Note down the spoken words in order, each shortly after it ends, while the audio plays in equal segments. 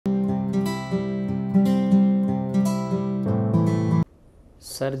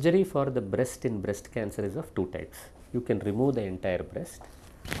surgery for the breast in breast cancer is of two types. You can remove the entire breast,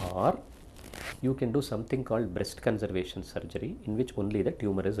 or you can do something called breast conservation surgery, in which only the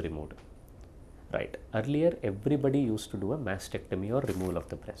tumor is removed. Right. Earlier, everybody used to do a mastectomy or removal of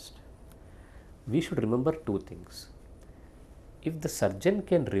the breast. We should remember two things. If the surgeon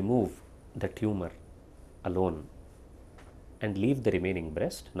can remove the tumor alone and leave the remaining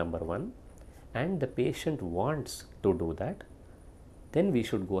breast, number one, and the patient wants to do that, then we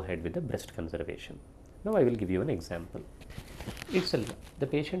should go ahead with the breast conservation. Now I will give you an example. The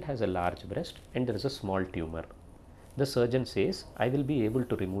patient has a large breast and there is a small tumor. The surgeon says, I will be able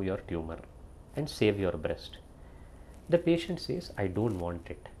to remove your tumor and save your breast. The patient says, I don't want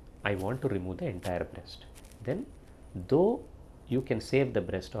it. I want to remove the entire breast. Then, though you can save the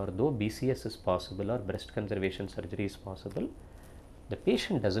breast, or though BCS is possible or breast conservation surgery is possible, the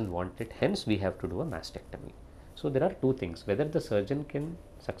patient doesn't want it, hence we have to do a mastectomy. So there are two things: whether the surgeon can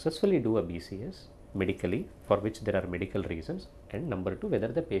successfully do a BCS medically, for which there are medical reasons, and number two, whether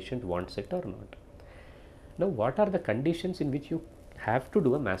the patient wants it or not. Now, what are the conditions in which you have to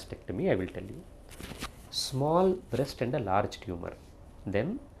do a mastectomy? I will tell you. Small breast and a large tumor.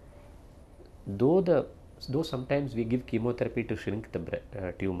 Then, though sometimes we give chemotherapy to shrink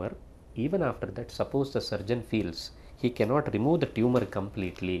the tumor, even after that, suppose the surgeon feels he cannot remove the tumor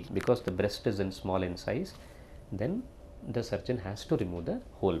completely because the breast is small in size, then the surgeon has to remove the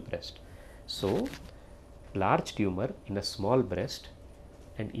whole breast. So, large tumor in a small breast,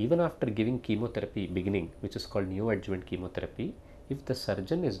 and even after giving chemotherapy beginning, which is called neoadjuvant chemotherapy, if the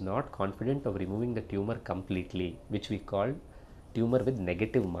surgeon is not confident of removing the tumor completely, which we call tumor with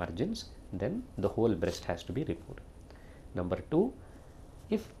negative margins, then the whole breast has to be removed. Number two,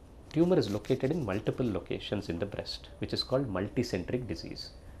 if tumor is located in multiple locations in the breast, which is called multicentric disease.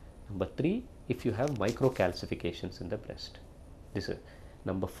 Number three, if you have microcalcifications in the breast. This is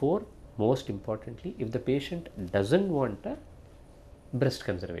number four. Most importantly, if the patient doesn't want a breast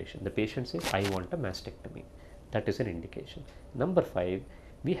conservation, the patient says, I want a mastectomy, that is an indication. Number five,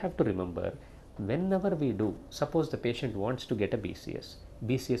 we have to remember, whenever we do, suppose the patient wants to get a BCS,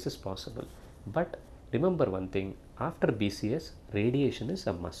 BCS is possible, but remember one thing, after BCS, radiation is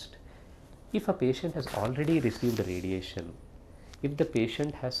a must. If a patient has already received radiation, if the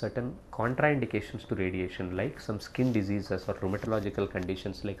patient has certain contraindications to radiation, like some skin diseases or rheumatological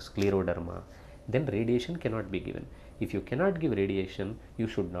conditions like scleroderma, then radiation cannot be given. If you cannot give radiation, you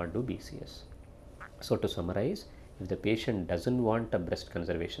should not do BCS. So to summarize, if the patient doesn't want a breast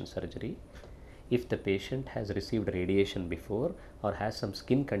conservation surgery, if the patient has received radiation before, or has some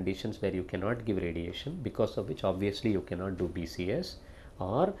skin conditions where you cannot give radiation, because of which obviously you cannot do BCS,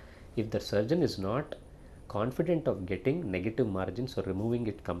 or if the surgeon is not confident of getting negative margins or removing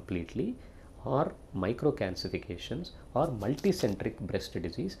it completely, or microcalcifications or multicentric breast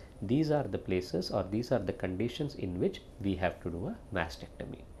disease, these are the places or these are the conditions in which we have to do a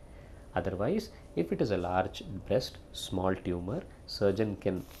mastectomy. Otherwise, if it is a large breast, small tumor, surgeon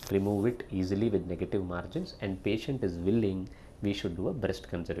can remove it easily with negative margins, and patient is willing, we should do a breast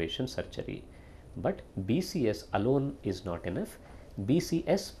conservation surgery. But BCS alone is not enough.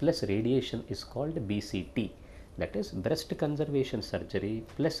 BCS plus radiation is called BCT. That is, breast conservation surgery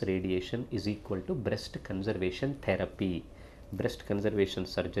plus radiation is equal to breast conservation therapy. Breast conservation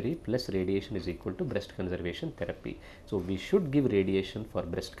surgery plus radiation is equal to breast conservation therapy. So we should give radiation for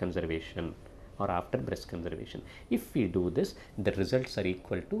breast conservation or after breast conservation. If we do this, the results are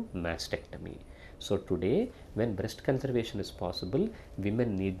equal to mastectomy. So today, when breast conservation is possible,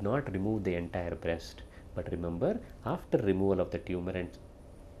 women need not remove the entire breast. But remember, after removal of the tumor and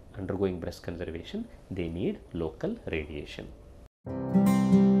undergoing breast conservation, they need local radiation.